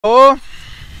Oh,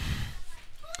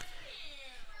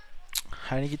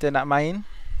 hari ni kita nak main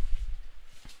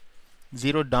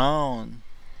Zero Dawn.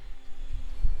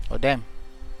 Oh damn,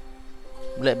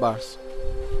 black bars.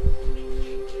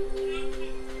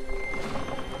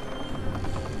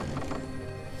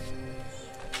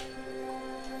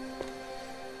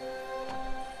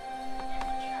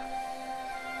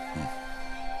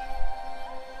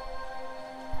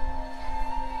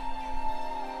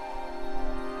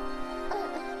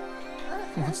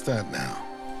 What's that now?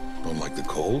 Don't like the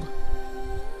cold?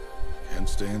 Can't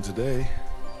stay in today.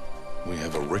 We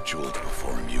have a ritual to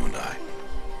perform, you and I.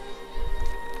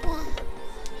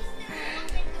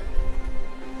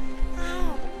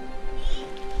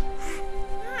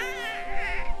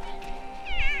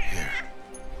 Here.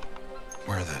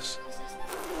 Wear this.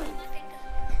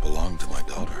 It belonged to my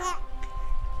daughter.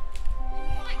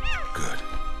 Good.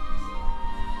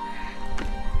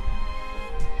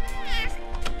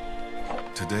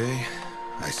 Today,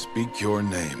 I speak your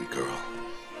name, girl.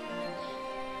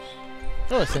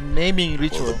 Oh, it's a naming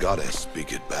ritual. Will the goddess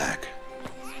speak it back?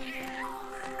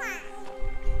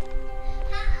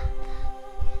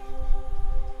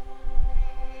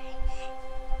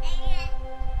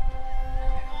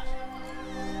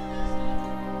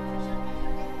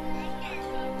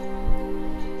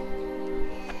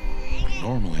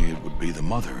 Normally, it would be the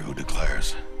mother who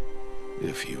declares,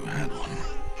 if you had one.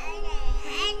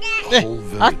 The whole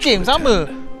village would attend,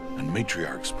 and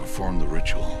matriarchs perform the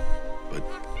ritual, but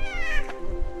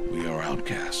we are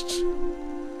outcasts.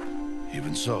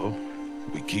 Even so,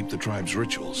 we keep the tribe's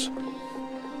rituals.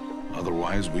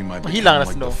 Otherwise, we might become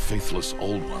like the faithless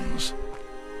old ones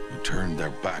who turned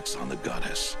their backs on the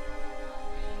goddess.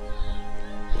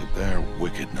 But their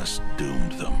wickedness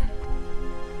doomed them.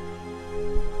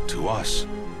 To us,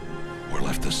 were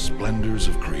left the splendors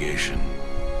of creation,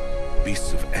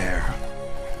 beasts of air,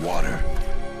 water,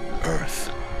 earth,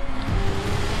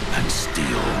 and steel.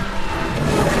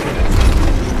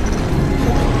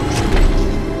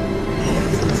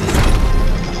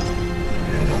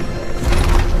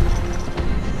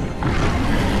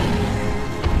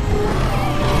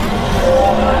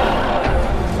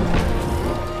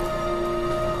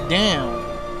 Damn.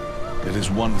 It is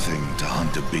one thing to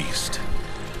hunt a beast,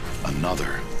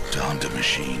 another to hunt a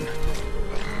machine.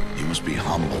 You must be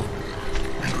humble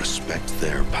and respect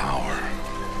their power.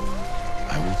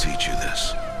 I will teach you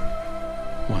this.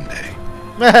 One day.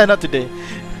 Not today.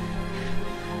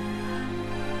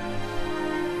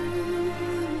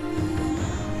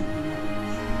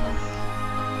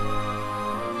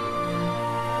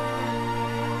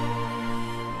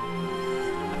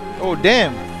 Oh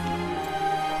damn.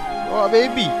 Oh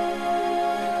baby.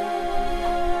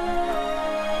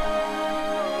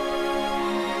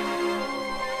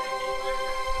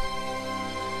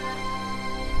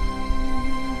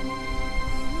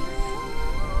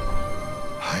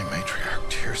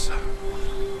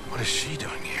 What is she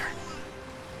doing here?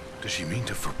 Does she mean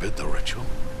to forbid the ritual?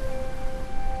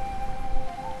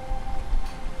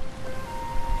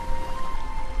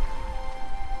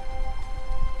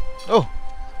 Oh.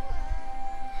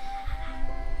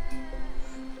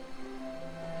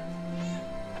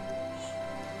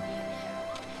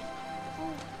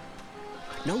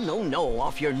 No,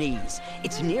 off your knees.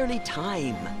 It's nearly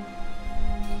time.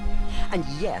 And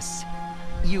yes,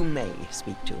 you may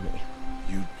speak to me.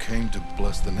 You came to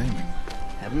bless the naming.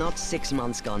 Have not 6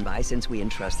 months gone by since we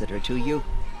entrusted her to you?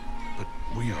 But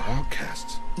we are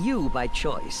outcasts. You by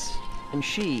choice, and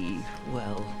she,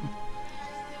 well...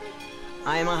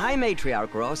 I am a high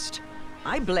matriarch, Rost.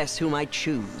 I bless whom I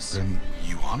choose. Then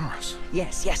you honor us.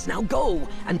 Yes, now go,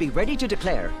 and be ready to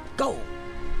declare. Go!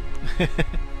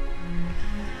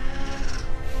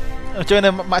 Macam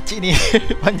mana makcik ni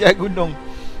panjat gunung?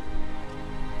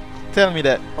 Tell me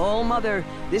that. Oh, Mother,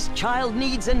 this child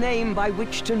needs a name by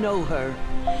which to know her.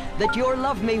 That your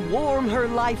love may warm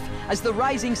her life as the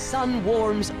rising sun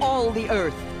warms all the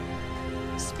earth.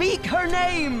 Speak her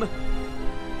name!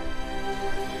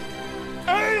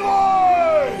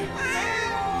 Aloy!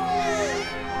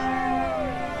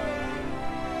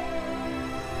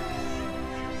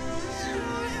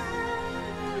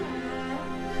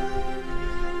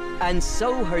 And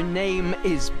so her name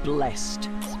is blessed.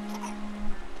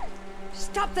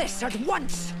 Stop this at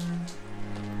once!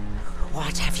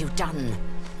 What have you done?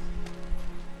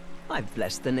 I've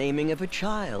blessed the naming of a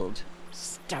child.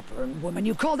 Stubborn woman,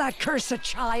 you call that curse a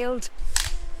child?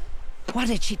 What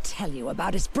did she tell you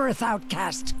about his birth,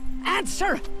 outcast?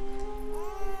 Answer!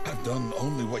 I've done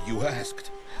only what you asked.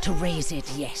 To raise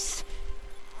it, yes.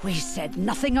 We said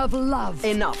nothing of love.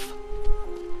 Enough.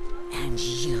 And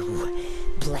you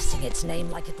blessing its name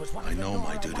like it was one I of the know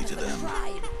my Nora, duty one to of the them.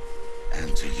 tribe.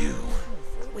 And to you.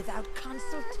 Without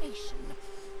consultation.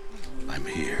 I'm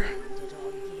here. Did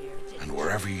all year, did And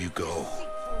wherever you go,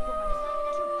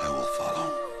 I will follow.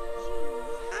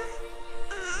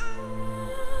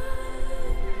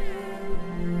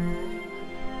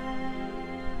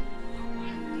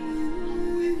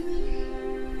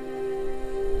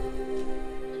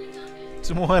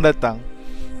 Semua orang datang.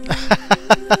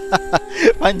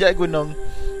 Panjat gunung.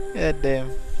 God damn.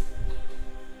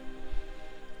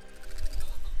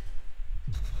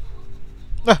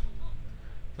 Ah,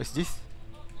 what's this?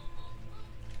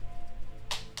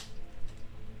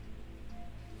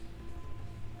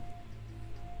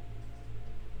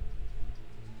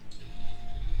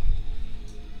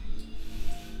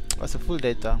 What's the full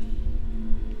data?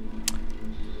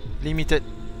 Limited.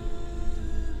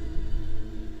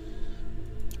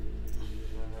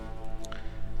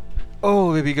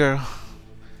 Oh, baby girl.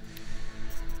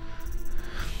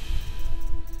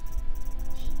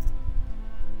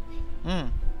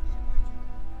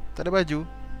 Tak ada baju.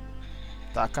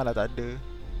 Takkanlah tak ada.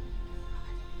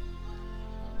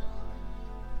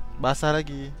 Basah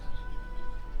lagi.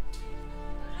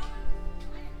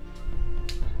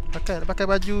 Pakai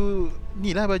baju ni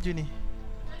lah, baju ni.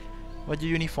 Baju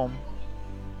uniform.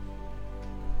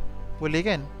 Boleh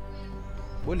kan?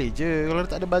 Boleh je. Kalau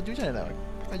tak ada baju macam mana nak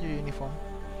pakai baju uniform?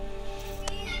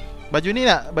 Baju ni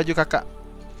nak? Baju kakak.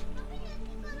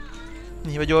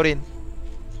 Ni baju oren.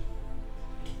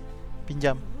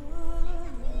 Pinjam.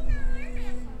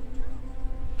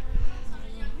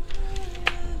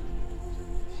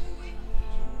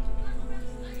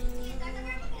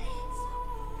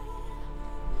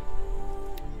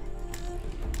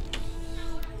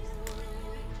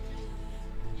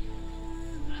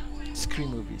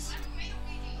 Screen movies.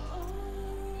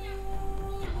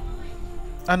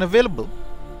 Unavailable.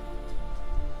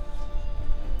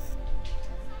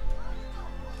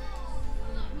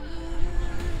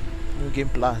 New Game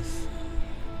Plus.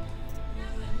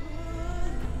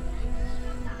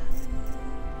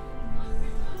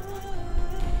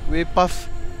 Way Puff.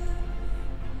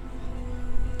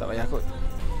 Tak payah kot.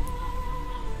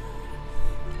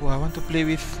 Oh, I want to play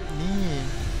with ni.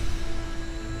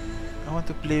 I want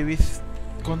to play with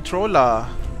controller.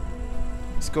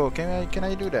 Let's go. Can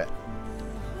I do that?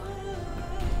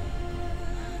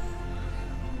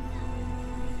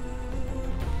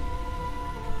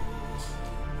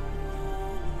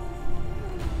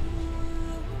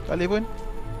 Tak boleh pun.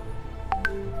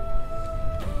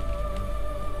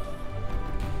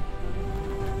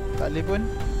 Tak boleh pun.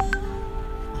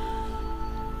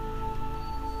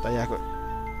 Tak payah kot.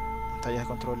 Tak payah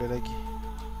controller lagi.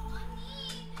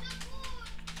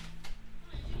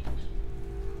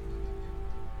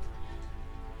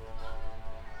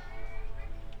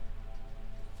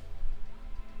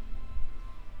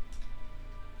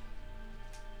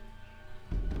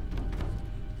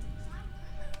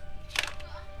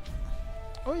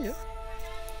 Oh ya.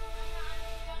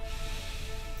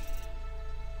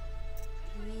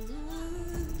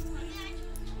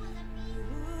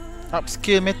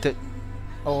 Upscale method.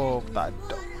 Oh, tak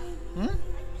ada.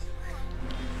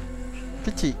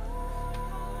 Kecil.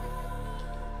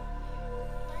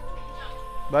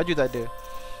 Baju tak ada.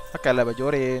 Pakailah baju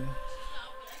oren.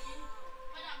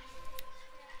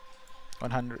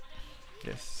 100.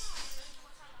 Yes.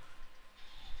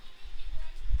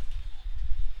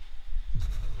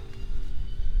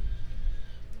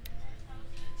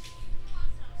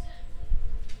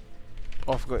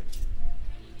 Off good.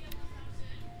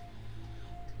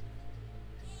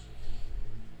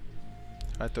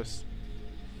 Ratus.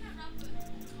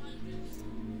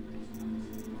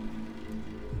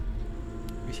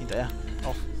 Bising tak ya?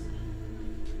 Off.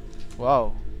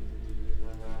 Wow.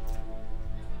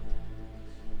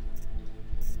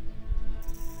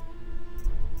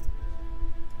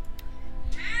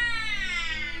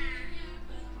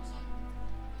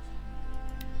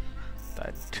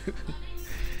 Tak ada.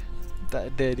 Tak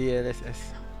ada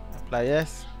DLSS. Apply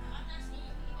yes.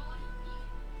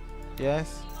 Yes.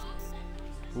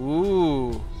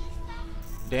 Ooh.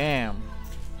 Damn.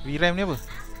 VRAM ni apa?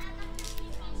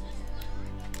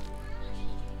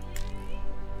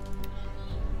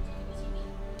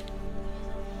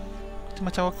 Itu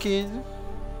macam okey je.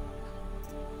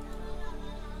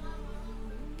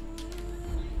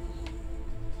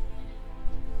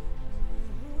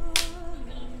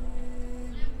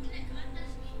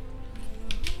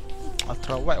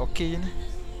 Ultra wide okey je ni.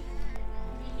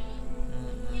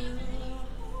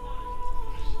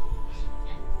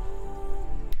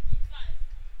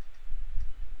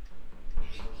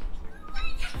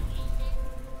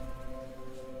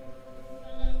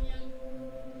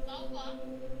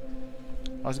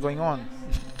 What's going on?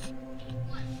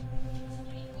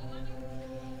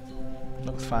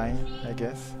 Looks fine, I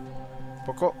guess.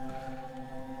 Pokok.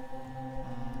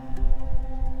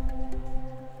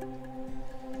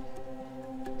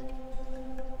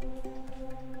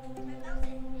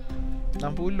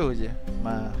 60 je.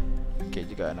 Okay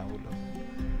juga 60.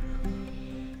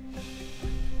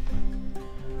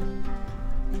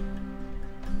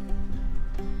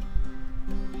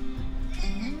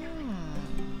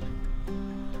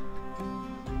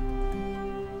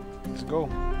 Let's go.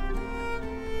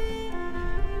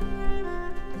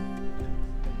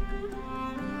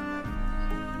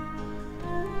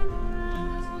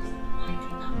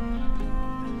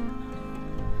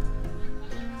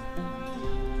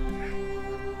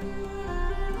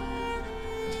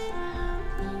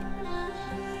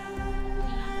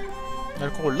 Ada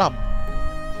kolam.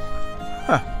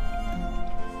 Hah.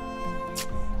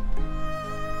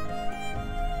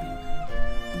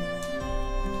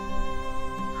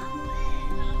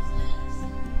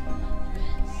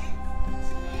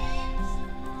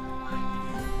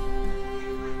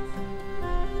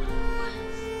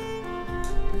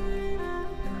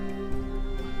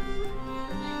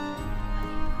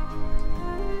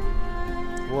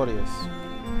 Warriors.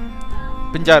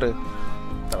 Penjara.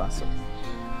 Tak masuk.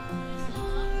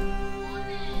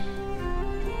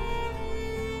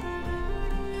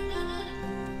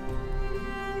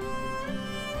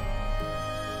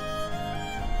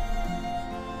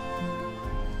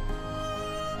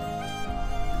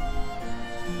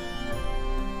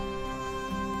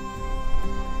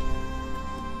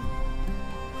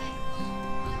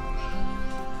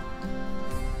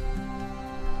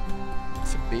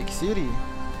 It's a big city.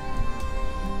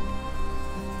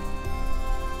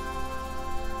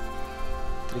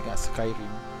 Teringat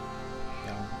Skyrim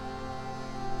yang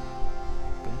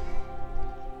apa?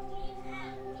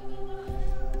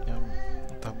 Yang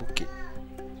atas bukit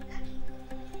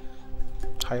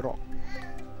High Rock.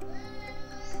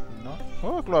 No?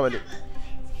 Oh, keluar balik.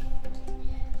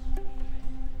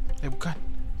 Bukan.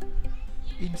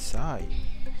 Inside.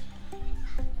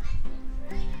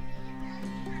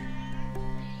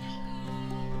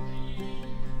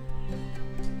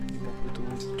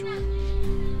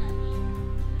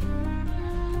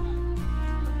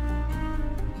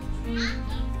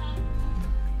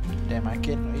 Damn, I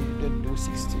can even do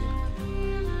 60.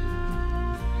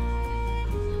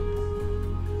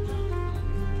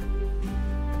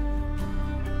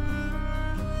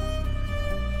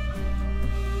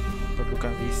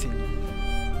 Perlukan racing.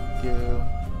 Dia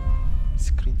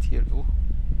screen tier. Oh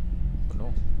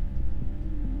no.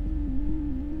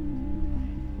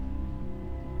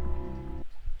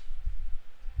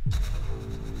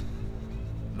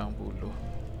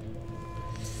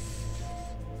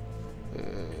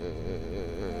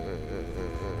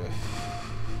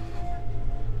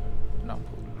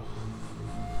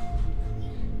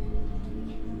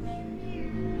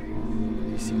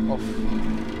 Off.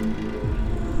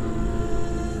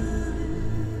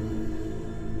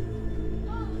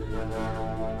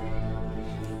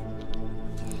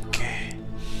 Okay.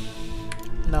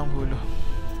 60.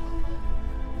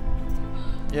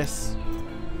 Yes.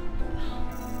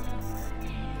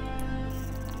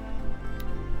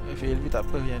 FLV tak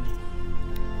apa yang ni.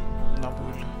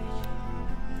 60.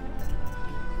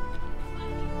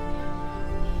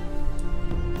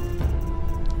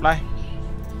 Fly.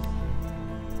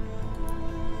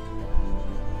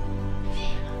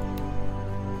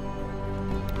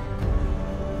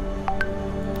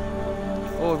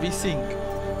 Oh, V-Sync.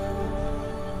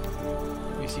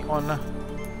 V-Sync on lah.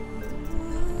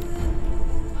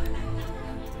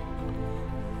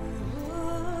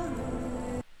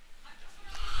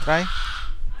 Try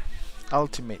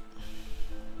Ultimate.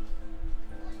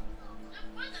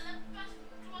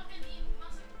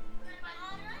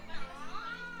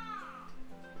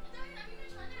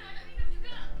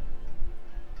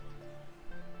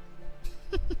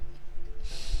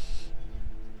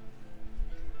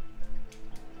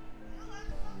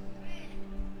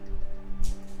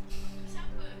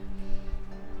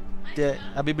 Dia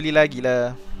habis beli lagi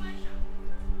lah.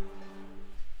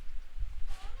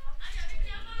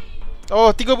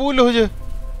 Oh, 30 je.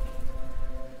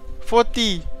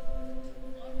 40.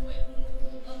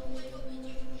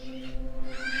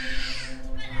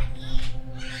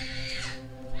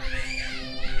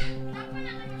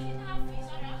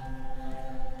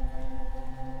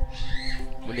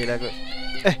 Boleh lah kot.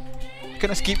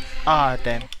 Kena skip. Ah,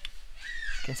 damn.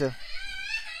 Cancel.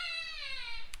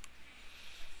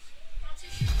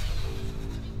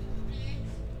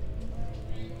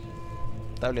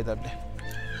 Tak boleh, tak boleh.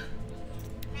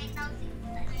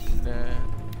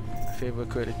 Favor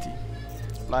quality.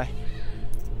 Fly.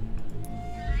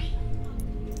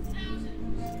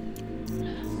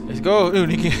 Let's go.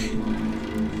 New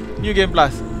game. New game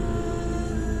plus.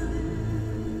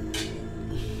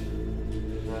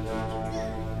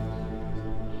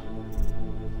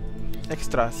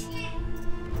 Extras.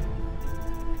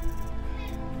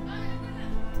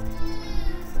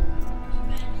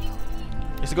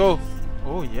 Let's go.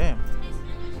 Oh yeah.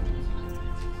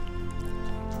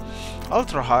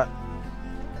 Ultra hot.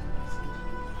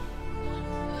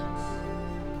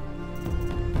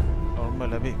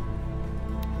 Normal lebih.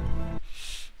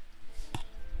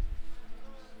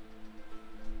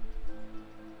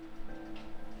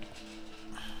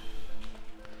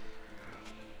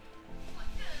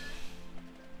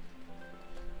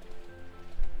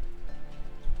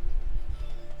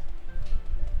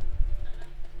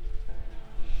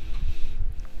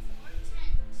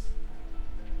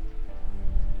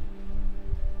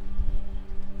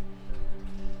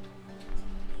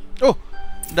 Oh,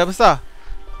 dah besar.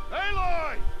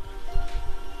 Aloy!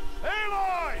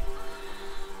 Aloy!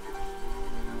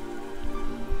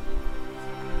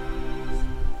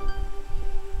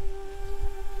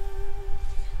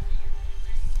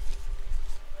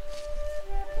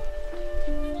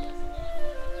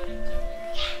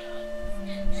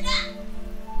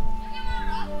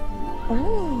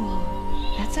 Oh,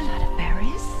 that's a lot of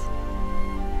berries.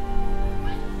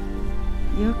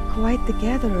 You're quite the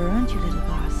gatherer, aren't you, little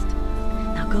Bast?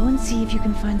 Now go and see if you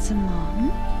can find some more. Hmm?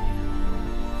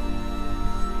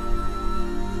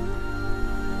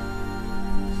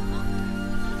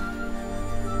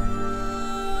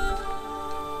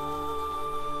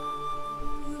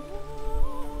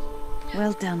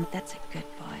 Well done. That's a good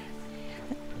boy.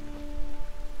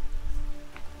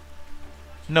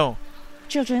 No.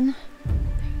 Children,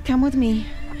 come with me.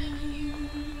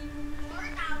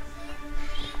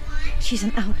 She's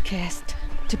an outcast,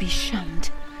 to be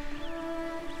shunned.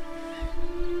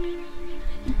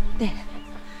 There.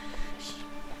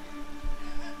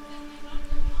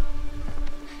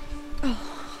 Oh,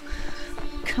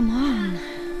 come on.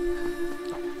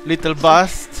 Little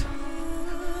bust.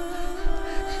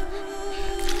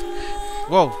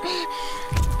 Whoa.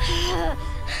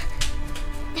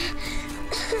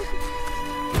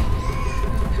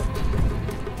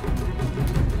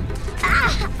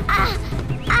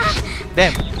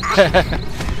 Damn.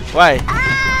 Why?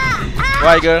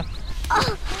 Why, girl?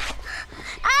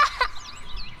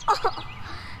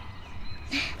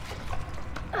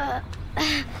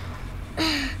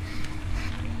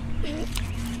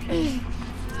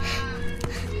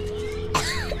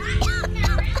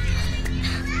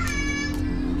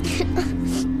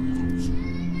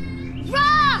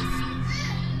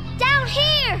 Down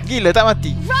here! Gila, tak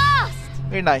mati. Rost!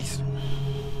 Very nice.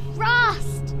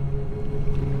 Rost!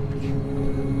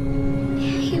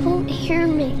 He won't hear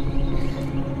me.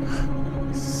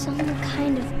 Some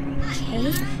kind of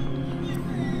cave?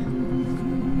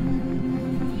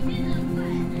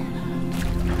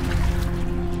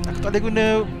 Aku tak boleh guna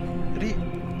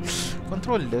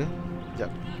controller.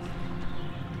 Sekejap.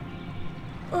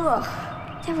 Ugh,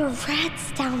 there were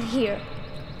rats down here.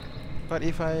 But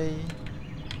if I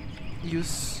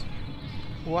use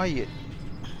Wyatt,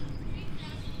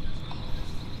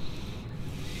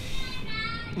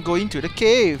 go into the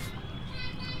cave.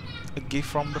 A gift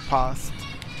from the past.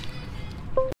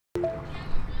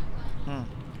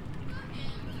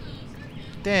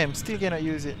 Damn, still cannot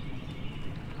use it.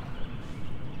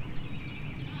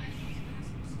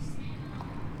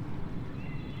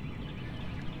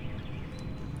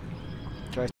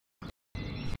 Try.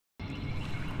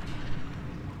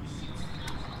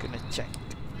 Gonna check.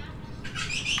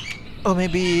 Oh,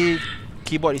 maybe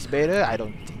keyboard is better? I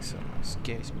don't think so. This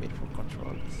game is made for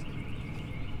controllers.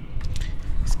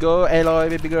 Let's go,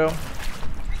 Aloy, baby girl.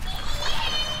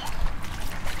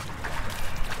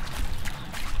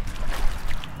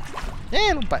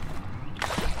 Eh, lompat.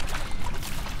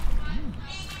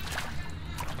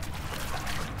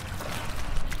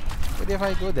 What if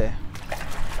I go there?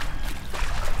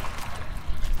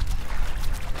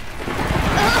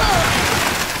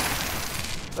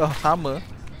 Oh, hammer.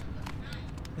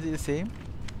 Is it the same?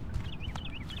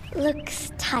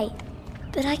 Looks tight,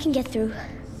 but I can get through.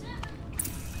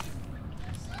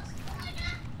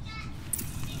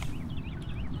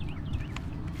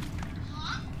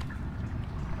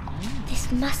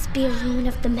 This must be a ruin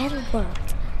of the metal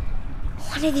world.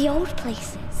 One of the old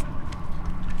places.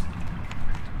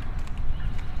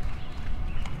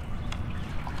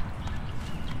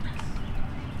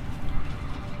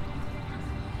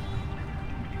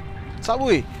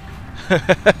 Subway.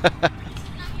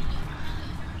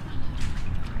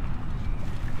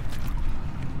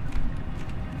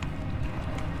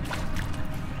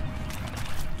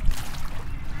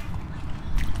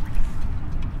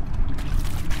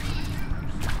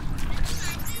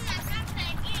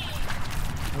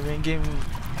 Main game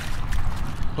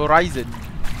Horizon.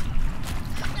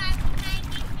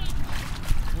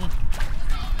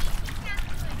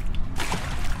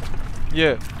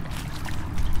 Yeah.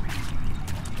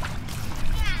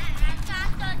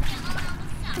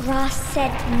 Ross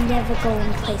said never go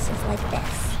in places like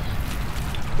this.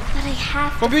 But I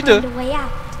have to Computer. find a way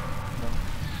out.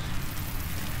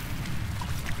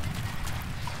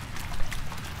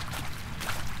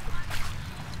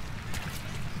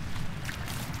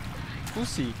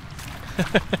 Pussy.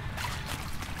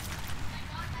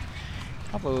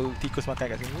 Apa tikus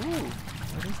makan kat sini? Ooh,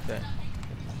 what is that?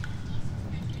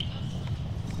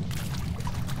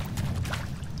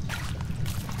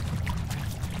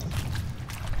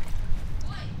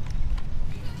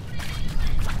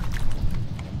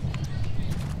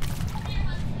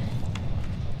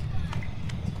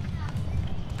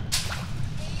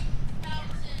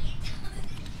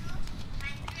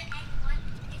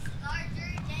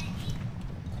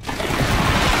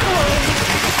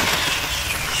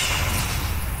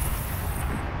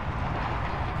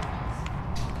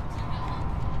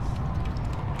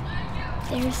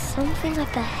 There's something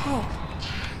up ahead.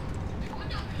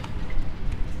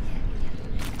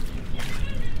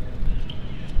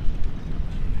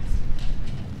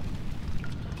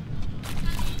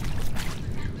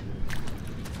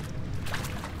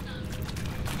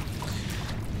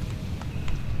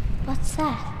 What's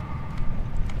that?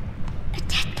 A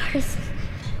dead person.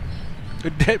 A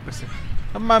dead person.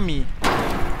 A mummy.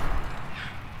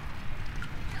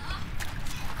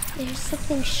 There's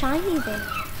something shiny there.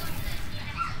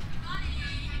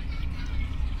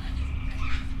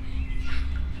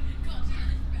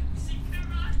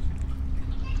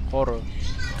 Horror.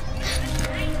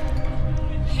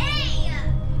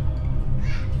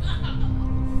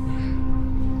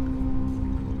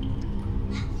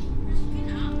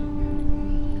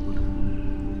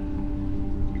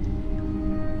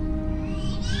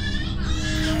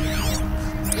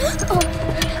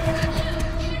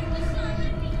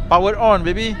 Powered on,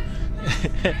 baby.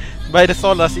 By the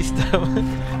solar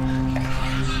system.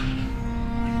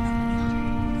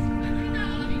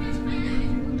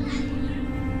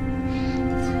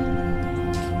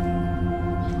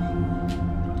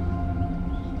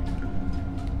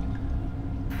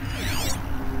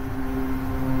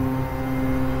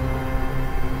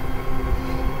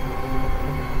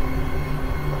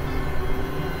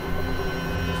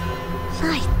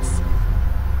 Lights.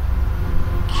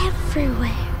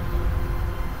 Everywhere.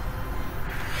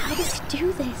 How does he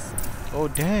do this? Oh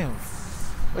damn.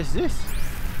 What is this?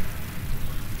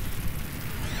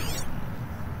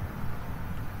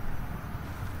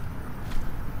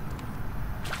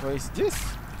 What is this?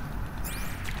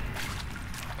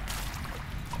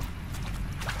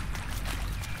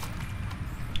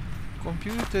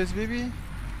 Computers, baby.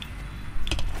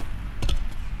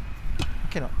 I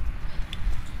cannot.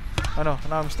 Oh no,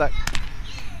 now I'm stuck.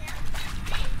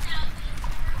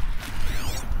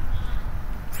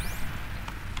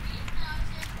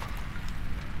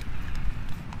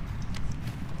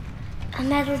 A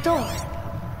metal door.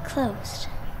 Closed.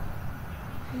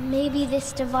 Maybe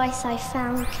this device I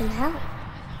found can help.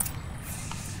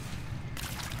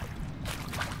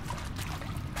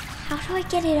 How do I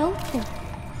get it open?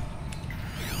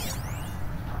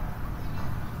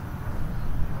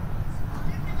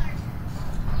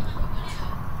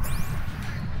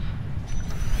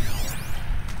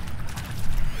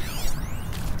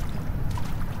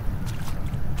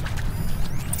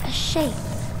 A shape.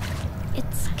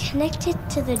 It's connected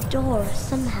to the door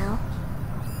somehow.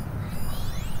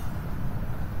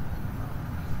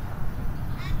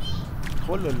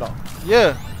 Hololock.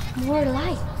 Yeah. More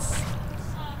lights.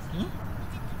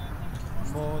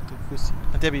 More to pussy.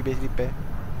 Nanti habis base repair.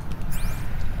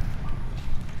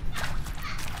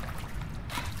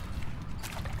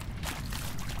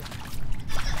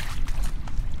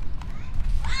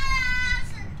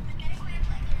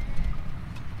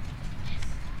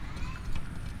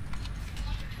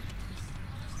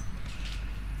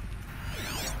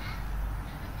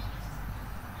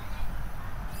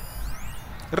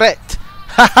 Rat.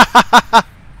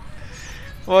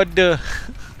 What the?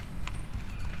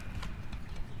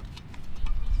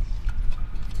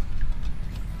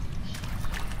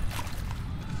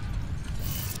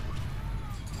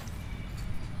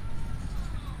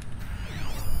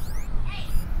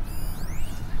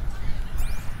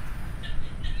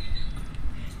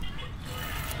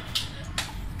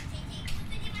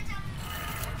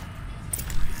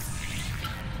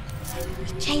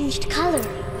 It changed color.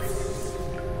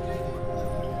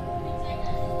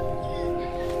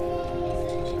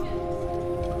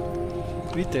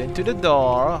 Return to the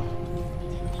door.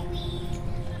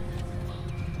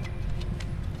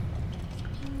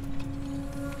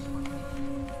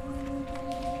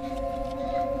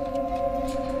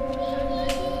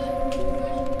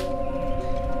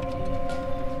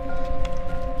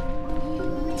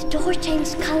 door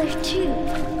changed color too.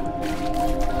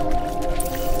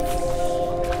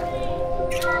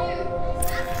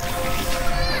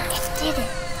 It did it.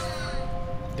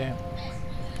 Damn.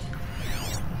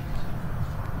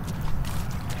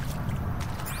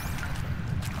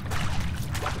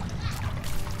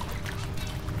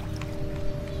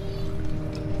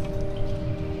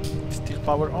 Still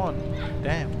power on.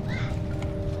 Damn.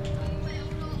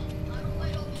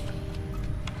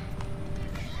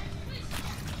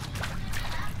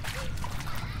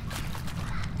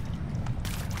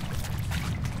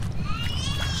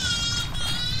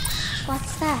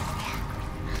 What's that?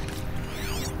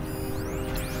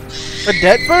 A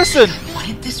dead person! Want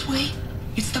it this way?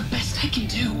 It's the best I can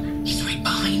do. He's right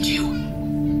behind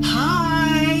you.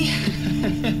 Hi!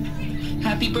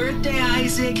 Happy birthday,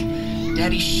 Isaac.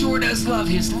 Daddy sure does love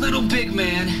his little big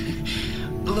man.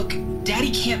 Look,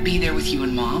 Daddy can't be there with you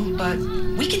and Mom, but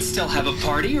we can still have a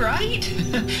party, right?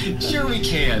 Sure we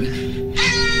can.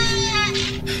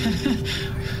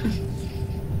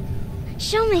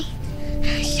 Show me.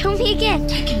 Show me again.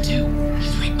 I can do.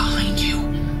 He's right behind you.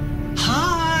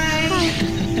 Hi!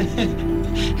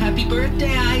 Happy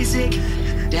birthday, Isaac.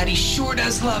 Daddy sure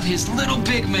does love his little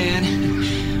big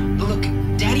man. Look,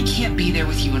 Daddy can't be there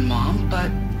with you and Mom, but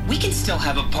we can still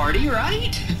have a party,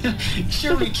 right?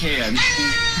 Sure we can.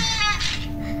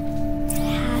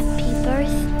 Happy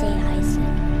birthday,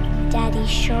 Isaac. Daddy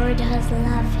sure does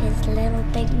love his little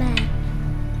big man.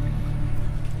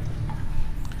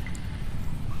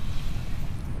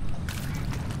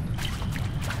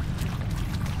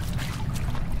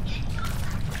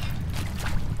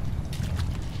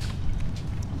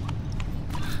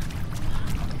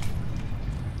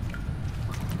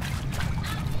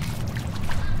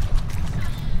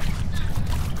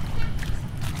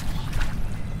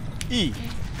 E.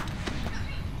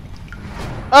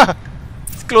 Ah!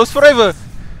 It's closed forever!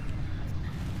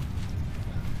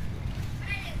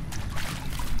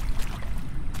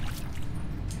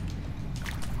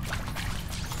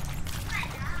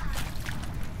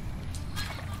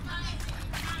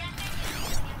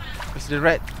 It's the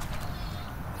rat.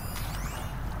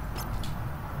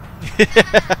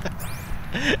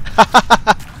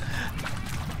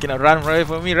 Cannot run away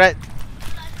from me, rat.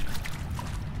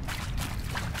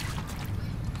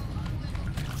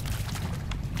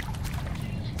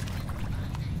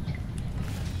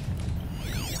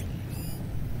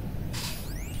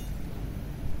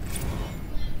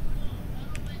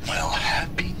 Well,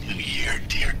 Happy New Year,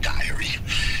 dear diary.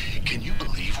 Can you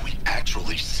believe we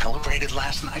actually celebrated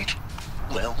last night?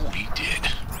 Well, we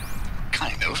did.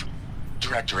 Kind of.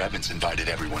 Director Evans invited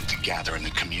everyone to gather in the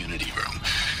community room.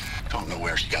 Don't know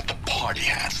where she got the party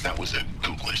hats. That was a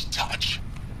ghoulish touch.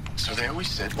 So there we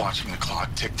sit, watching the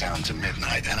clock tick down to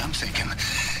midnight, and I'm thinking,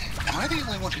 am I the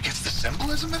only one who gets the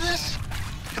symbolism of this?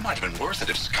 It might have been worth it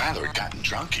if Skylar had gotten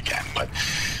drunk again, but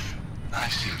I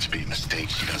seem to be a mistake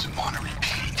she doesn't want to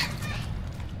repeat.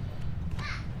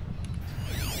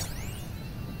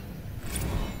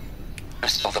 I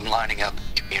saw them lining up in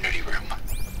the community room.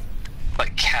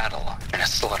 Like cattle in a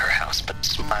slaughterhouse, but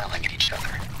smiling at each other.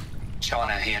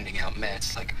 Shauna handing out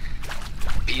meds like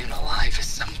being alive is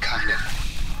some kind of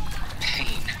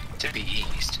pain to be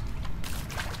eased.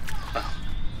 Well,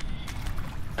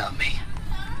 not me.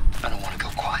 I don't want to go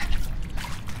quiet.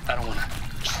 I don't want to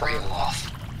trail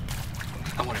off.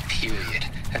 I want a period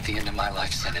at the end of my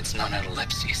life sentence, not an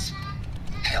ellipses.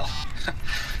 Hell,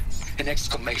 an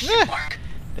exclamation mark.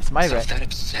 That's my So rat. if that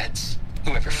upsets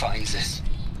whoever finds this,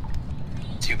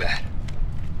 too bad.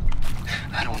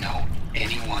 I don't know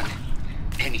anyone,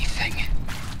 anything,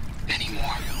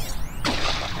 anymore.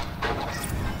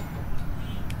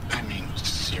 I mean,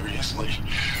 seriously?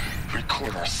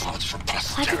 Record our thoughts for Why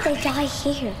posterity. did they die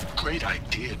here? Great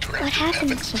idea, Director What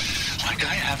happened Evans. to them? Like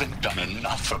I haven't done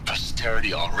enough for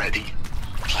posterity already.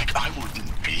 Like I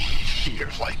wouldn't be here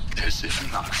like this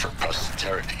if not for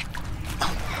posterity.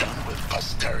 I'm done with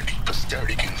posterity.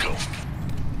 Posterity can go.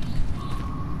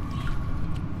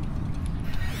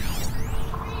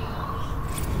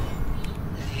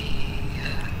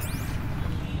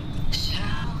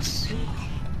 Shall soon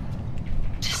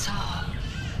dissolve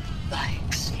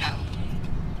like snow.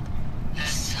 The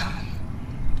sun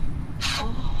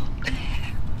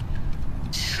forbear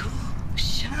to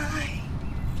shine.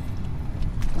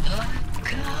 But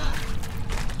God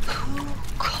who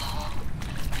called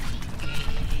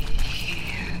me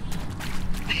here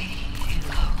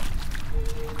below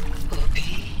will be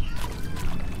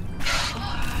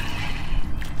forever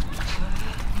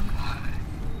mine.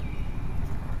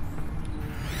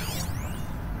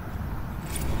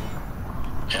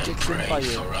 And Jackson pray Fire.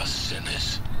 for us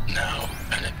sinners, now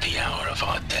and at the hour of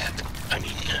heart death.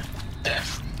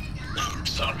 Death. I'm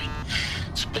sorry.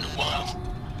 It's been a while.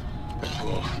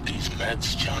 Oh, these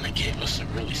meds Johnny gave us are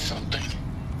really something.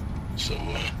 So,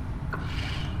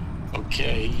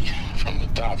 okay, from the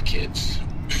top, kids.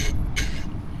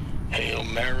 Hail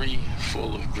Mary,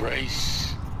 full of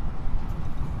grace.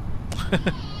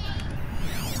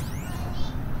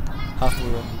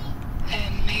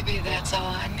 And maybe that's all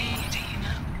I need, you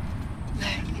know?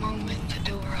 That moment the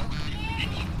door opened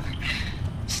and you were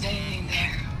standing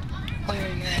there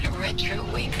wearing that retro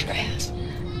wing dress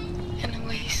and the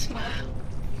way you smiled.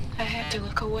 I had to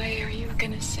look away or you were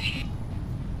gonna see it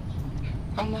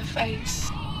on my face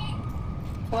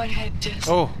what had just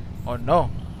Oh no.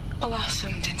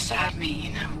 blossomed inside me,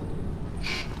 you know?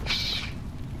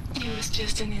 It was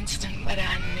just an instant, but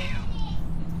I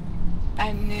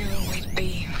knew we'd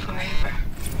be forever.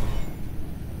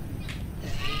 The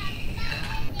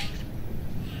earth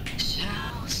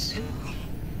shall soon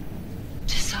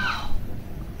dissolve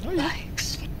like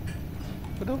snow.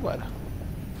 Kenapa dah?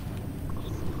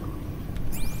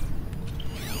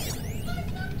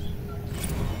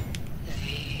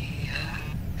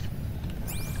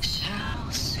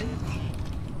 Shall soon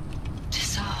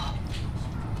dissolve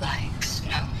like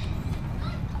snow.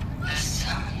 The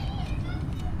sun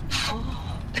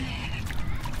forbid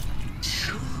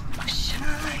to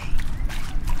shine.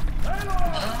 But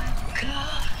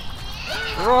God,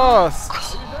 Ross!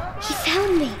 He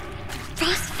found me.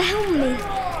 Ross found me.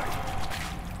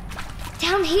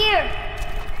 Down here.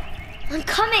 I'm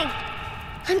coming.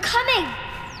 I'm coming.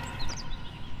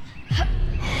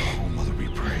 Oh, Mother be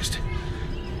praised.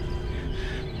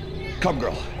 Come,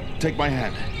 girl. Take my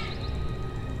hand.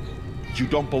 You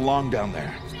don't belong down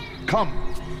there. Come.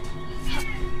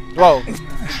 Wow.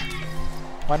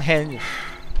 One hand.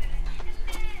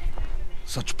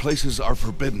 Such places are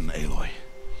forbidden, Aloy.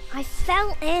 I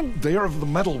fell in. They are of the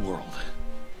metal world.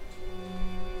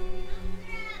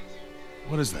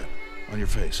 What is that on your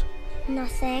face?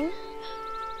 Nothing.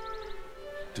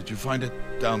 Did you find it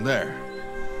down there?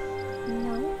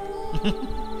 No.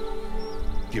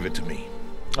 Give it to me.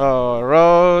 Oh,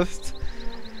 roast.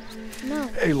 No.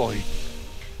 Aloy,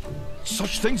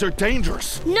 such things are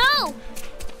dangerous. No!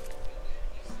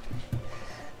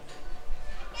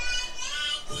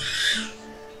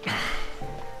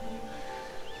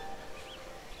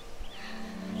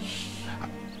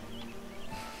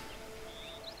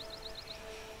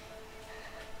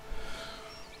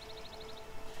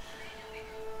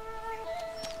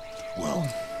 Well,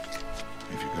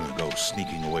 if you're gonna go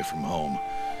sneaking away from home,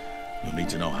 you'll need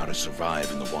to know how to survive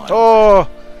in the wild. Oh,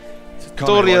 Come,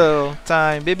 tutorial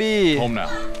time, baby. Aloy. Home now.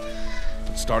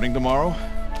 But starting tomorrow,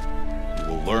 you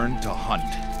will learn to hunt.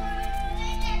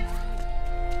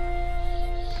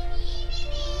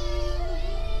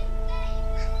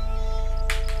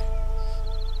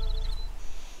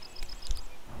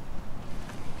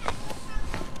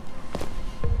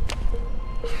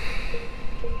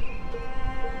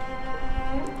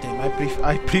 Damn,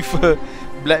 I prefer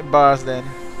black bars then.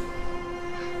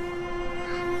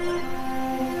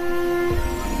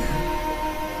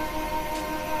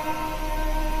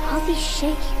 All these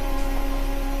shapes.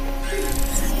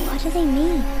 What do they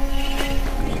mean?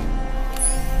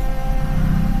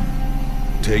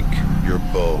 Take your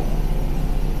bow.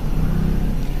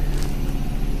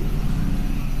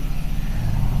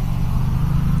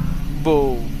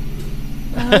 Bow.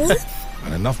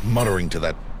 And enough muttering to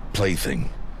that plaything.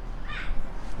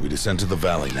 We descend to the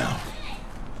valley now.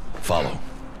 Follow.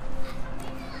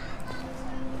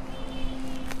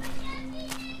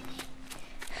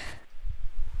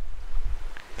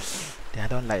 Yeah, I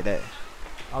don't like that.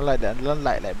 I don't like that. I don't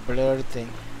like that blur thing.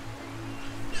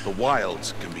 The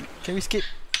wilds can be... Can we skip?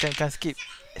 Can skip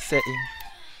setting.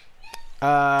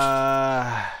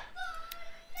 Black.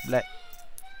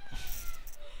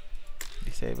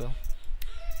 Disable.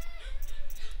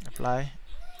 Apply.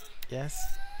 Yes.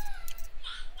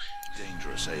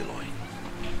 dangerous, Aloy.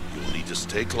 You'll need to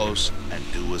stay close and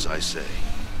do as I say.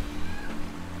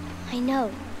 I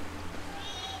know.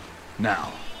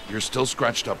 Now, you're still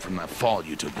scratched up from that fall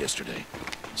you took yesterday.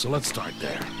 So let's start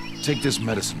there. Take this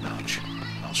medicine pouch.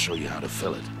 I'll show you how to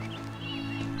fill it.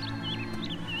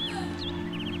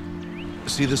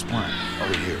 See this plant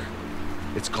over here?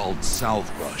 It's called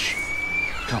salvebush.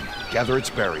 Come, gather its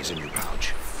berries in your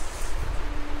pouch.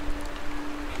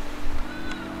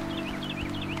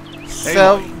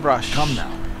 Salvebush. Come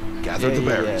now. Gather the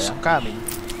berries. Yeah, I'm coming.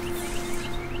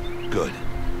 Good.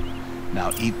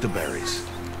 Now eat the berries.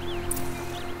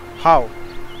 How?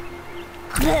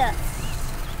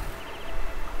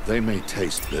 They may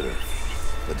taste bitter,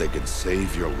 but they can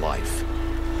save your life.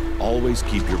 Always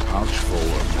keep your pouch full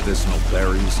of medicinal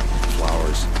berries,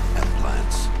 flowers, and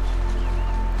plants.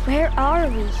 Where are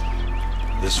we?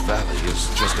 This valley is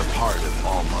just a part of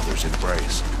All Mother's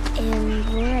embrace.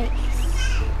 Embrace.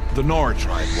 The Nora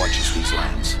tribe watches these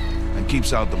lands and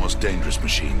keeps out the most dangerous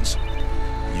machines,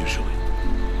 usually.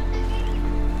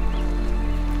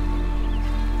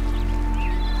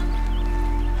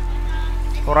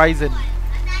 Horizon.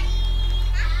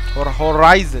 Or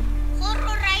horizon.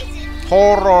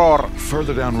 Horror.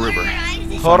 Further downriver, we'll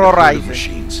find a Horror herd of horizon.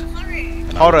 machines,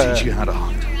 and Horror. I'll teach you how to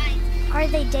hunt. Are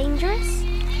they dangerous?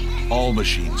 All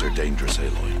machines are dangerous,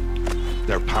 Aloy.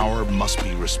 Their power must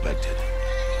be respected.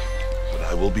 But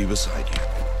I will be beside you.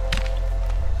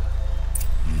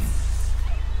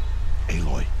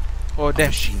 Aloy, Oh a damn.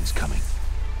 machine's coming.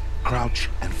 Crouch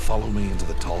and follow me into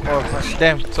the tall grass. Oh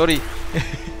damn. Sorry.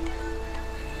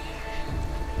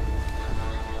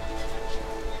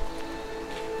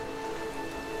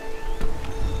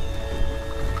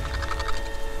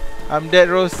 I'm dead,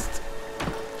 Roast.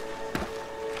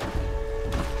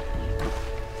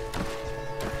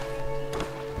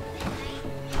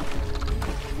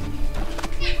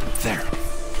 There.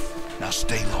 Now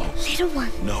stay low. Little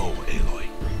one. No, Aloy.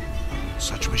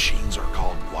 Such machines are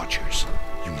called Watchers.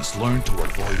 You must learn to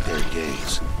avoid their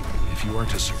gaze. If you are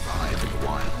to survive in the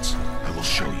wilds, I will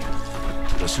show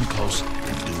you. Listen close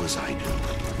and do as I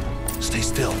do. Stay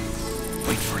still.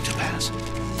 Wait for it to pass.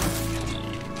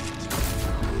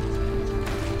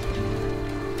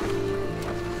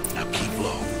 Now keep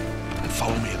low and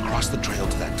follow me across the trail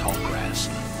to that tall grass.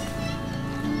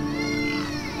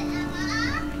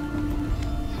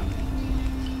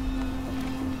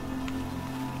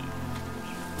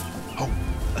 Oh,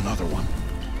 another one.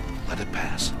 Let it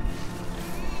pass.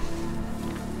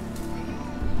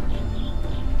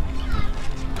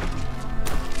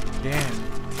 Damn.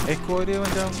 Echo dia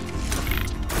macam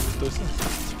terus.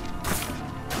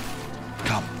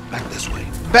 Come, back this way.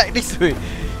 Back this way.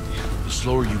 The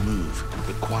slower you move,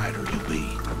 the quieter you'll be.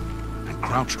 And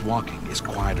crouched walking is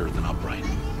quieter than upright.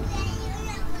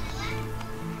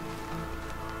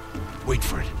 Wait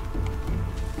for it.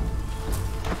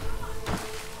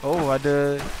 Oh,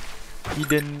 ada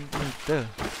hidden meter.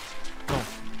 No,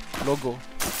 logo.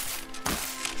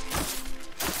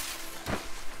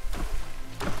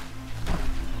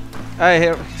 I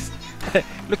look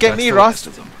at That's me, the Ross. last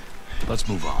of them. Let's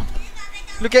move on.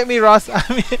 Look at me, Ross.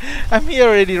 I'm here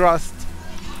already, Ross.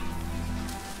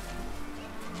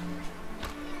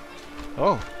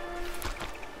 Oh,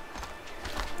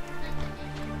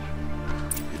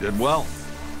 You did well.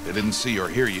 They didn't see or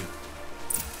hear you.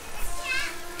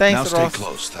 thanks, Now stay Ross.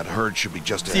 close. That herd should be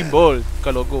just ahead. Simbol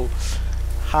ke logo.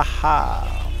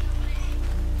 Haha.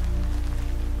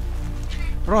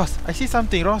 Ross, I see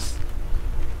something, Ross.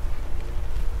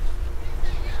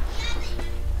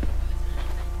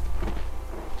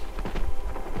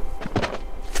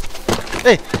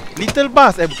 Eh, little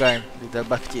bus. Bukan. Little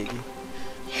bus kecil lagi.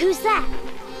 Who's that?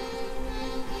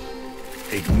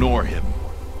 Ignore him.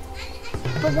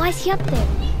 But why is he up there?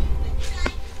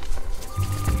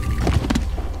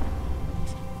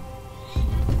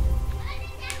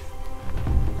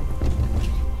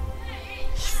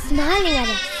 He's smiling at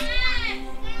us.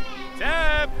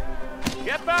 Teb!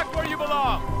 Get back where you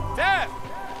belong! Teb!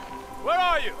 Where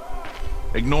are you?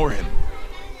 Ignore him.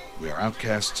 We are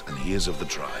outcasts and he is of the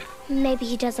tribe. Maybe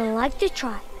he doesn't like the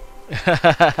tribe.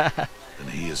 Then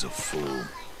he is a fool.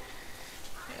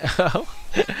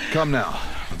 Come now.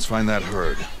 Let's find that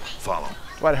herd. Follow.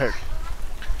 What hurt?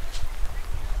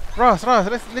 Ross,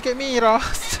 let's look at me,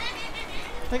 Ross.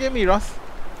 Look at me, Ross.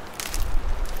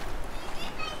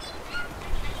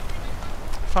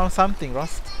 Found something,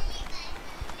 Ross.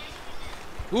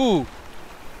 Ooh,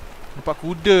 nampak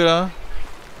kuda lah.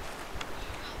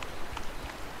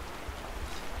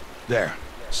 There.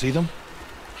 See them?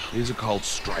 These are called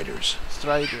striders.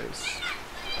 Striders.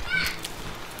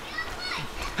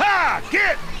 Ha!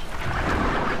 Get!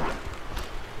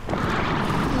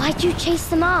 Why'd you chase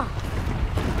them off?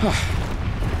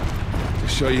 To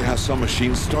show you how some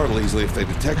machines startle easily if they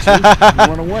detect you and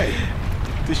run away.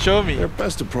 To show me. They're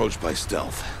best approached by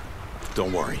stealth.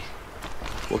 Don't worry.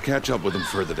 We'll catch up with them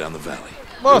further down the valley.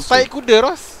 Bos, You'll see. taik kuda,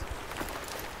 Ross.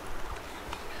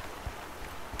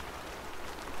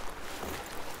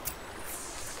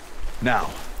 Now,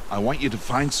 I want you to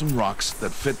find some rocks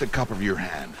that fit the cup of your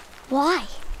hand. Why?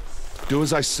 Do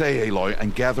as I say, Aloy,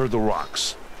 and gather the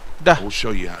rocks. Dah. I will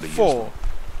show you how to use 4. them.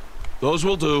 Those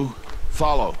will do.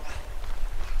 Follow.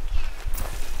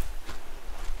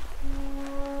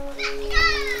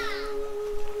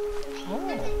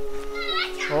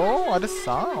 Oh, ada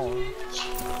sound.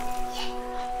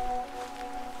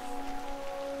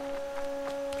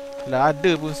 Lah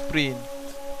ada pun sprint.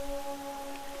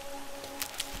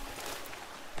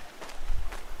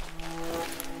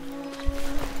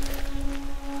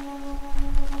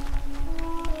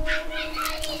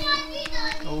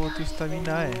 Oh, tu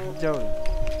stamina jauh.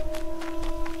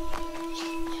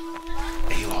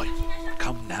 Aloy,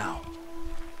 come now.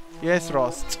 Yes,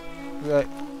 Rost.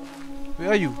 Where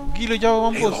are you? Gila jauh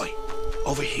mampus. Aloy,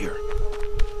 over here.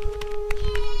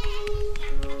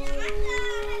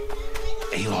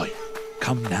 Aloy,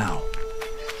 come now.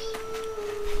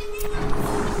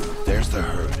 There's the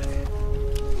herd.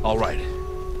 All right,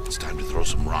 it's time to throw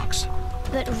some rocks.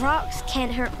 But rocks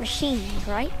can't hurt machines,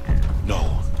 right?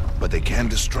 No, but they can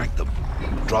distract them,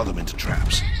 draw them into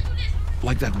traps.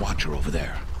 Like that watcher over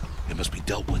there. It must be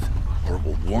dealt with, or it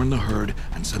will warn the herd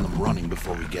and send them running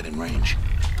before we get in range.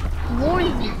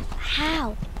 Warn them?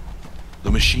 How?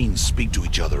 The machines speak to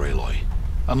each other, Aloy,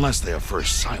 unless they are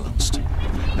first silenced.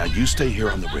 Now you stay here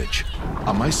on the ridge.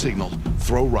 On my signal,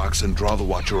 throw rocks and draw the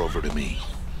watcher over to me.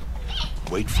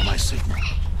 Wait for my signal.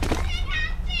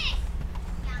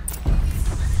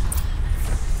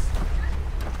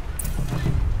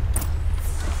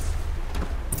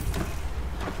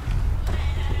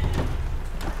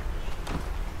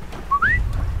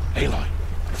 Aloy,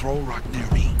 throw a rock near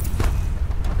me.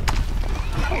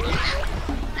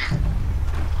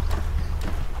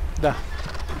 Dah.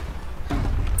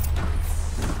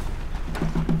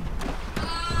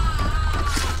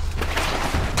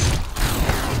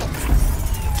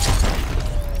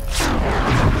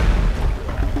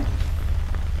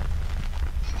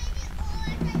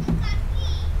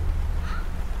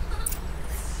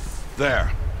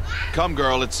 There. Come,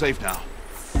 girl, it's safe now.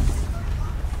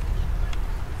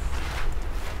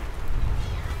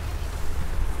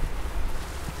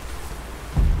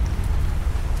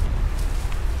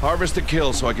 Harvest a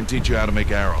kill so I can teach you how to make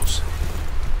arrows.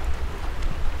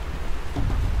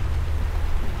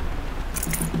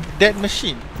 That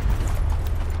machine.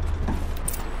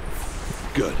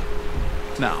 Good.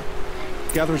 Now,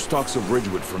 gather stalks of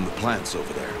ridgewood from the plants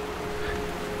over there.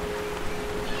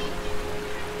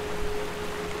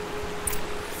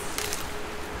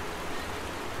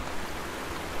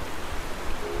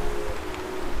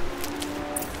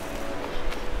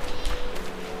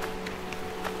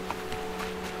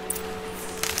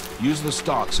 Use the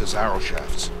stalks as arrow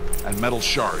shafts, and metal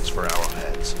shards for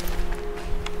arrowheads.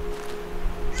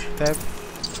 Tab.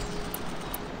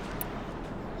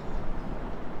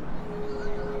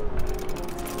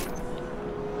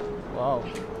 Wow.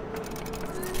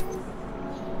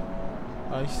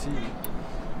 I see.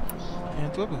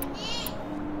 Yang tu apa?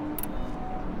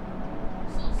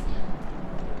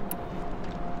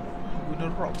 Guna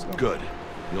rocks kan? Good.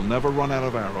 You'll never run out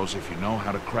of arrows if you know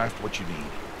how to craft what you need.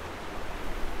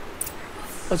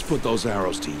 Let's put those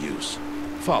arrows to use.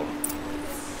 Follow.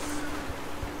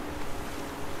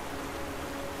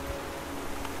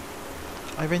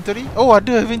 Inventory? Oh,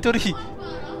 ada inventory.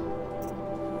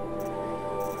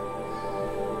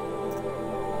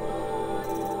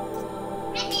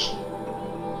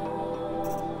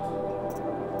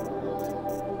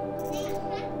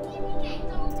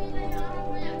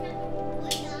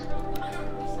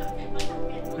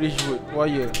 Ridgewood,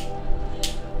 wire.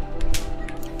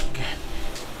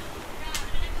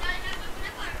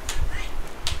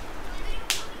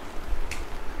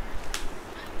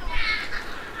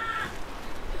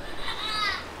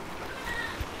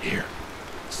 Here,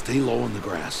 stay low in the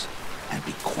grass and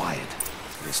be quiet.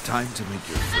 It's time to make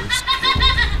your first kill.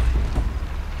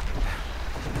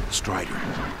 Strider,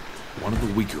 one of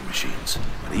the weaker machines,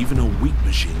 but even a weak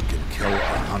machine can kill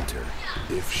a hunter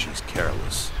if she's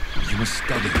careless. You must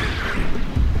study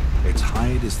her. Its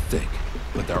hide is thick,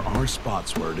 but there are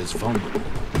spots where it is vulnerable,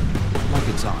 like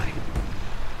its eye.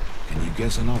 Can you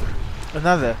guess another?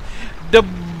 Another. The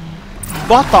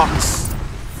buttocks.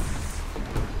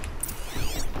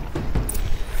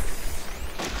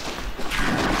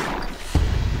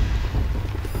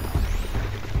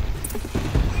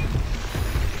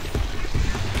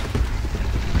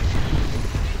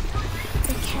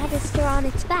 On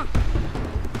its back.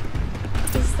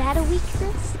 Is that a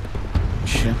weakness?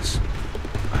 Yes.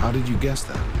 How did you guess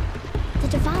that? The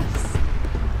device.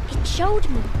 It showed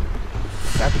me.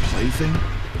 That plaything?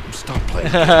 Stop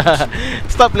playing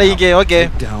games. Stop playing game, okay.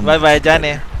 Bye bye,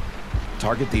 Johnny.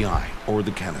 Target the eye or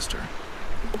the canister.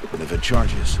 And if it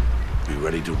charges, be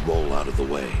ready to roll out of the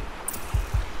way.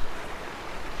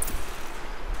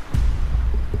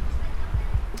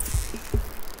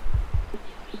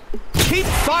 Keep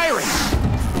firing!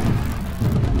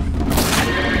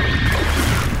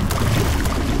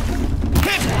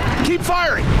 Hit! Keep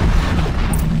firing!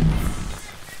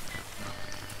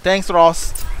 Thanks,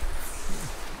 Ross.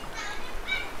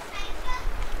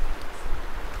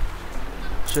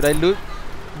 Should I loot?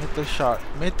 Metal shard.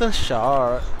 Metal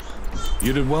shard.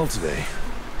 You did well today,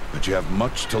 but you have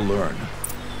much to learn.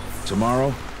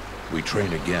 Tomorrow, we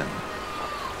train again.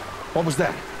 What was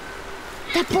that?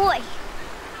 That boy!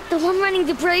 The one running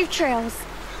the brave trails.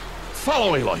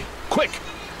 Follow Aloy, quick!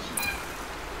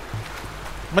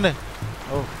 Mana?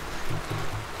 Oh.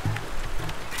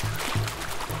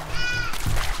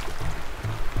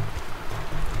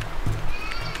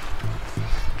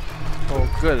 Oh,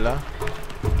 girl lah.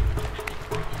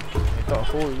 I thought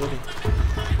hole tadi.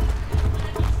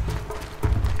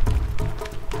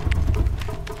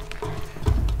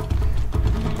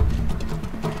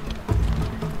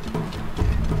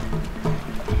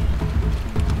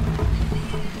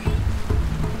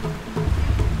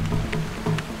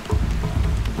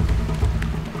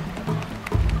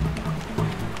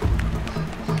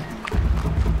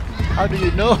 How do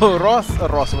you know? Ross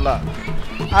pula.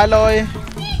 Aloy.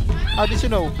 How did you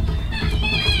know?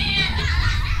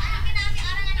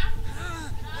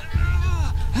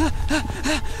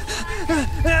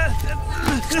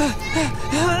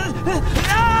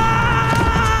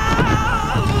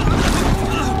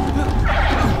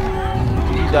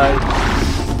 He died.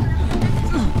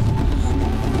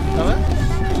 Apa?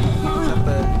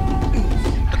 Sampai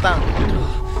petang.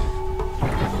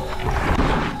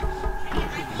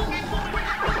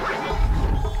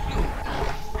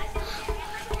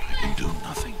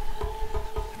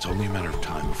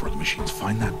 Before the machines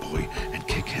find that boy and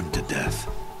kick him to death.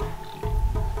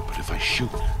 But if I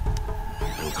shoot,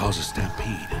 it'll cause a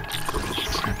stampede. It'll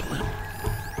trample him.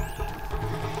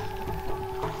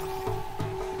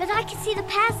 But I can see the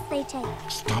paths they take.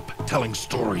 Stop telling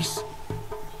stories.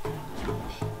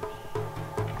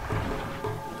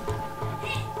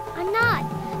 I'm not.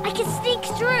 I can sneak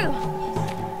through.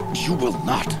 You will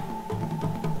not.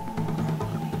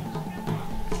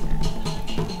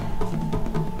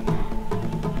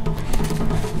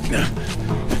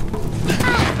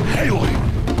 Aloy!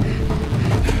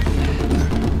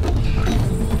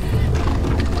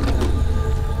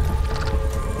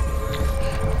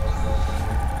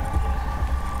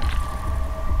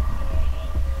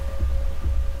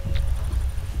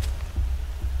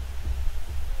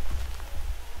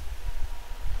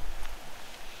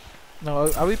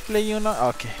 No, are we playing or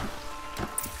not? Okay.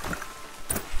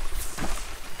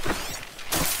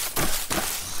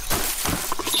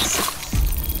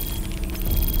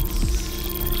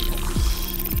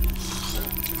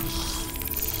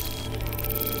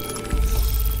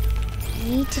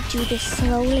 To do this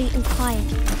slowly and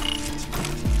quietly.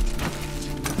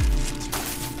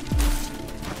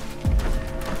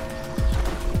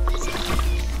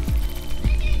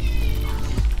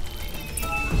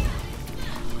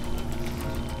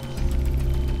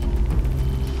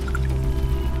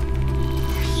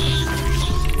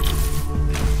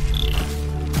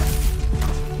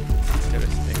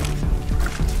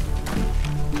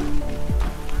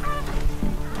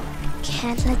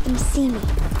 Can't let them see me.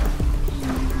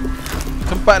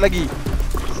 Sempat lagi.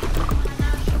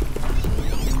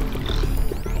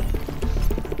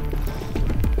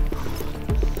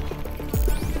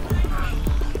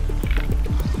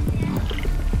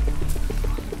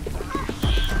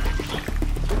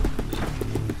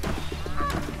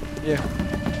 Yeah.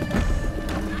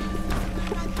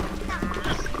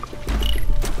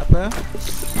 Apa?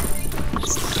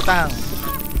 Tang.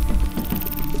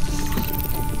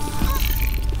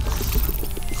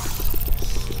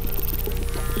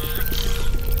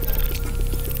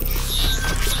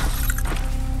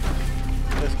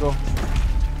 Go.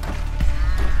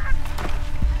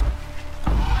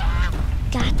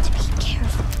 Got to be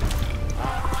careful.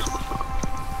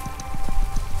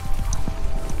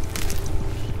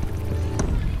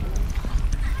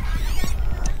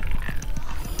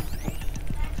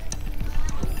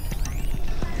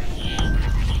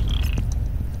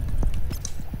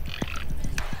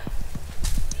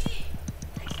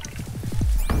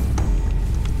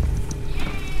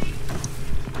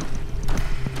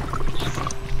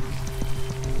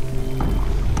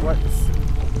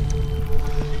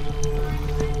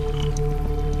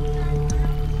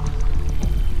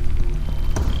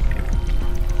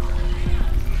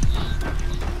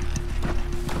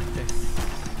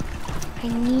 I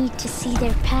need to see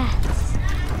their paths.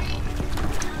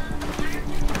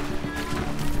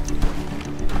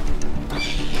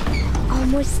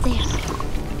 Almost there.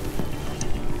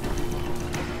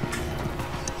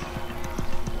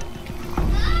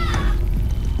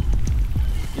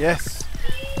 Yes.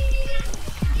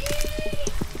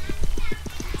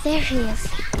 There he is.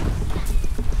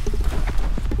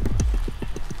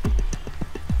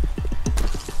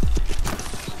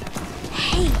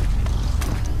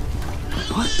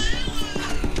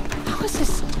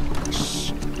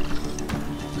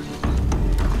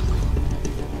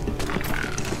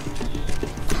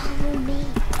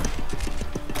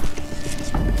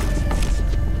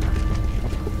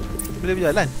 boleh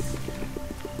berjalan.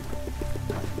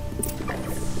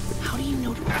 How do you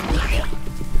know to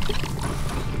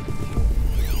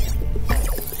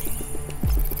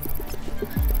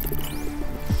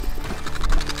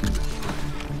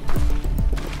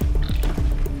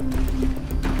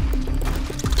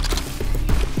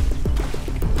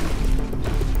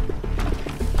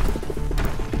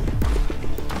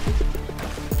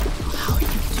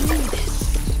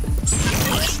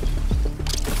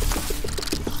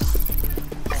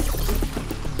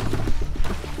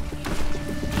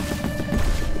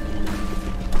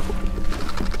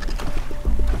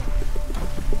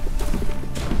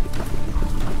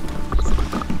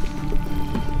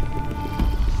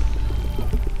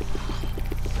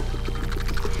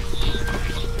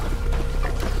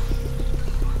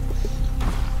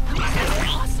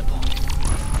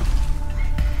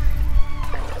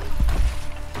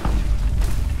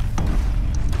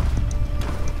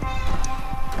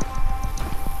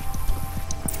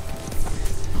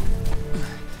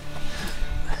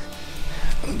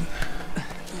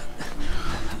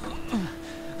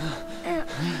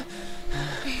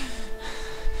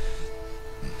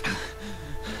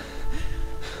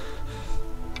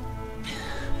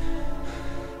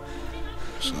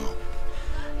So,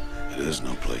 it is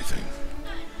no plaything.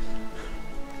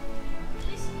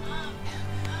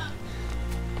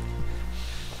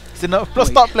 So no,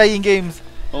 stop playing games.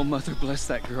 Oh, Mother, bless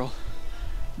that girl.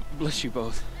 Bless you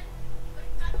both.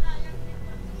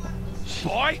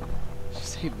 Boy! She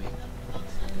saved me.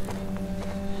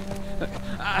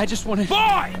 I just wanted...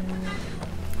 Boy!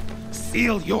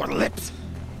 Seal your lips.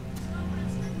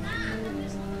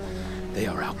 They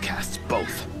are outcasts,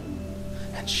 both.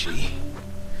 And she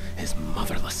is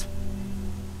motherless.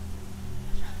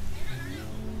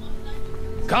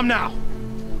 Come now.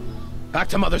 Back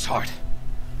to Mother's heart.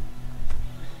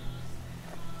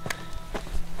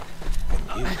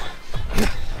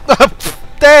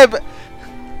 Deb!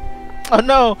 Oh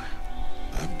no!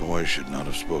 That boy should not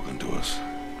have spoken to us.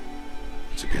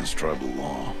 It's against tribal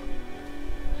law.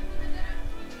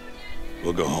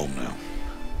 We'll go home now.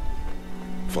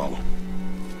 Follow.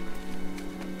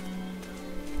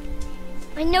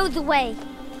 I know the way.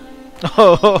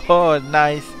 Oh,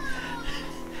 nice.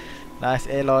 Nice,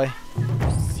 Aloy.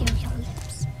 Seal your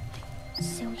lips.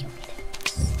 Seal your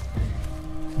lips.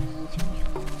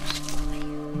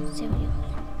 Seal your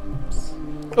lips.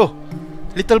 Oh,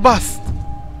 little bus.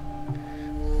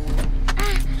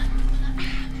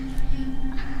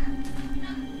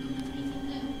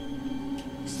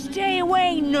 Stay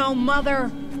away, no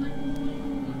mother.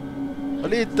 A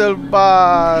little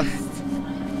bus.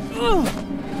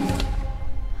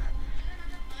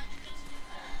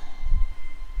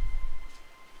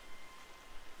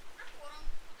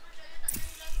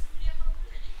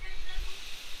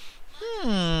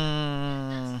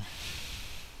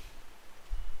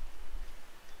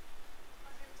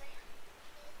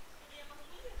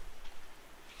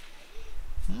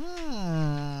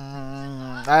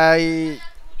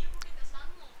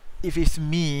 If it's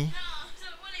me,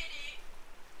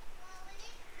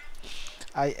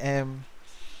 I am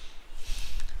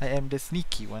the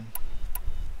sneaky one.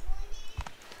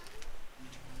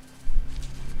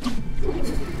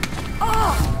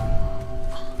 Oh!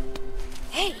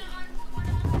 Hey!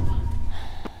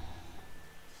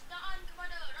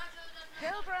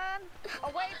 Children,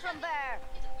 away from there.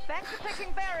 Back to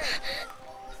picking berries.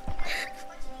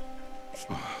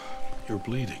 You're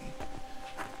bleeding.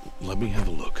 Let me have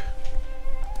a look.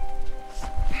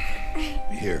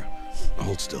 Here,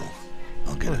 hold still.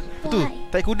 I'll get it. Tu,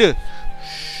 tai kuda.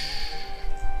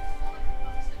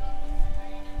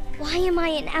 Why am I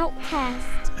an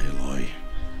outcast? Aloy,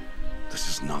 this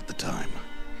is not the time.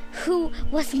 Who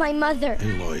was my mother?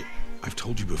 Aloy, I've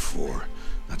told you before,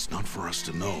 that's not for us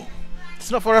to know.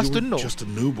 It's not for us You to were know. just a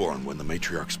newborn when the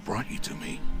matriarchs brought you to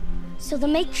me. So the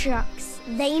matriarchs,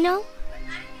 they know?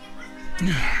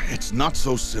 It's not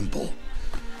so simple.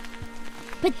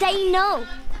 But they know.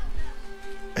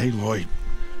 Aloy,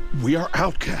 we are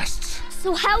outcasts.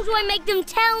 So how do I make them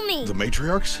tell me? The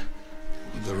matriarchs?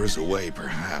 There is a way,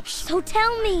 perhaps. So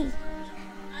tell me.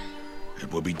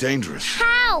 It would be dangerous.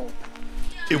 How?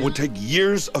 It would take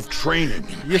years of training.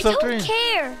 I don't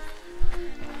care.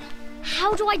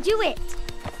 How do I do it?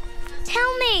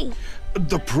 Tell me.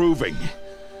 The proving.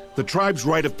 The tribe's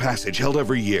rite of passage held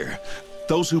every year.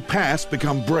 Those who pass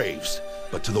become braves.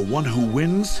 But to the one who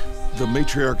wins, the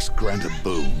matriarchs grant a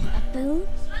boon. A boon?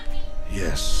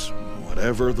 Yes,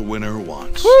 whatever the winner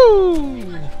wants. Woo!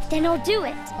 Then I'll do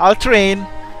it. I'll train.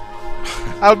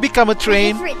 I'll become a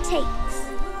train. Whatever it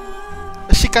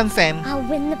takes. Shikansen. I'll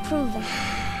win the proving.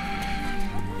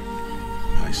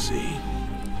 I I see.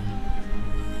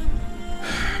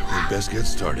 We best get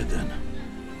started then.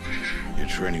 Your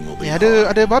training will be hard.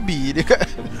 Ada babi dekat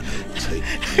Take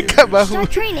dekat bahu.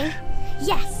 Start training?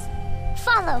 Yes.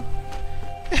 Follow.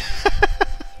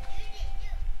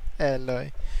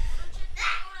 Aloy.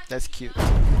 That's cute.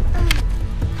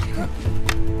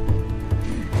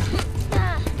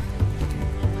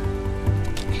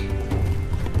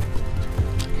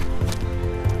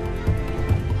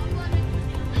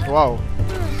 Wow.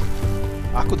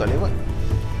 Aku tak lewat.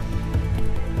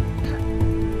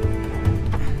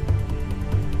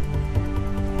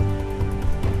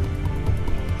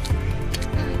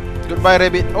 Goodbye,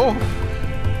 rabbit. Oh.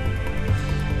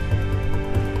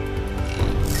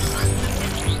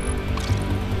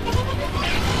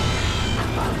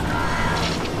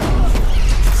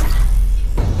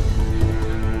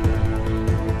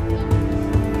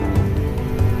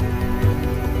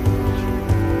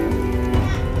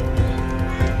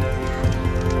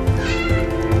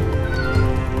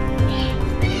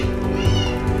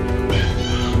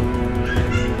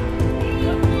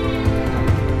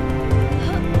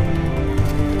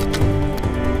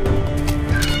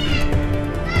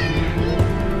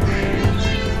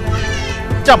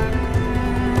 Jump.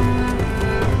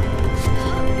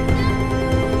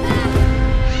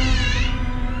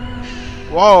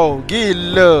 Wow,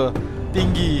 gila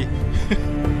tinggi.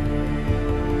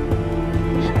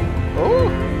 Oh.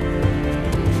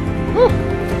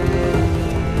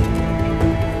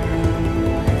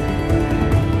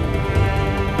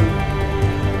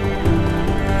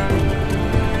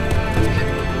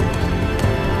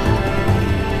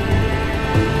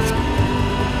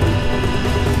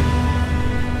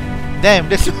 Damn,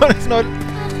 this one is not.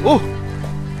 Oh!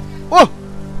 Oh!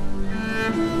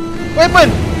 Weapon!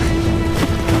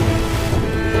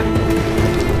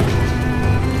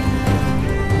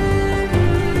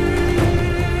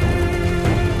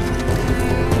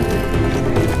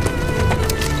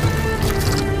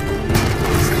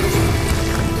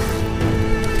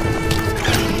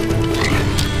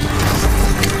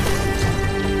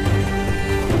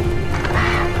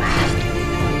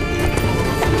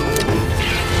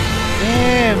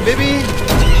 Damn, baby!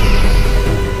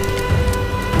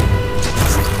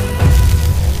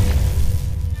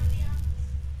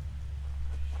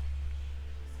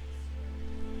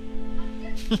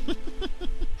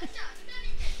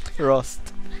 Rost.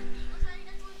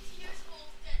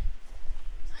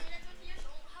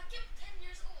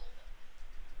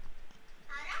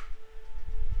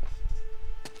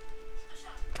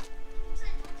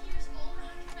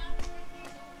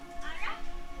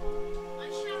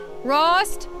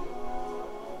 Rost?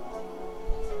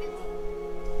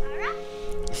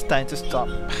 It's time to stop.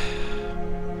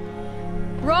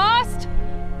 Rost?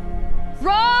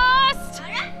 Rost?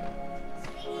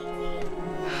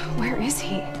 Where is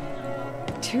he?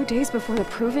 2 days before the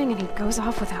proving and he goes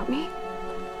off without me?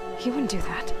 He wouldn't do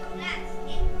that.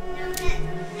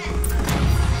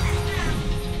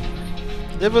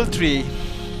 Level 3.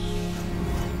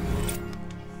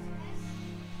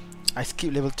 I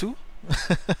skip level 2.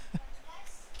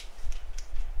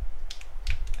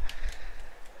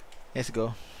 Let's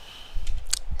go.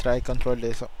 Try control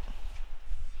this.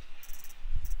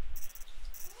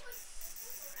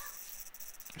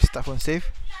 Start phone save.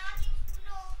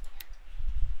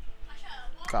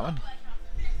 Come on.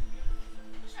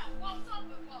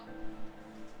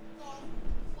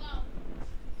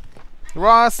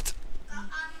 Rust.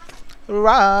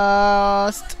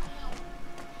 Rust.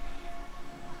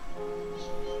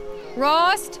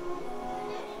 Rost?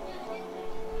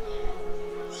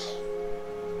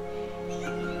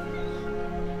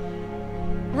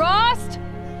 Rost?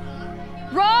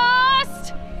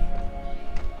 Rost?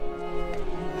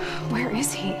 Where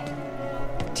is he?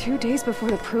 2 days before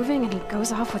the proving and he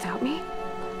goes off without me?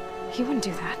 He wouldn't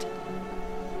do that.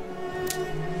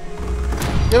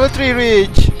 Level 3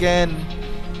 reach again.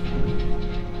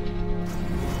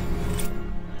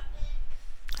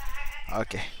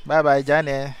 Okay, bye bye, Jane.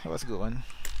 That was a good one.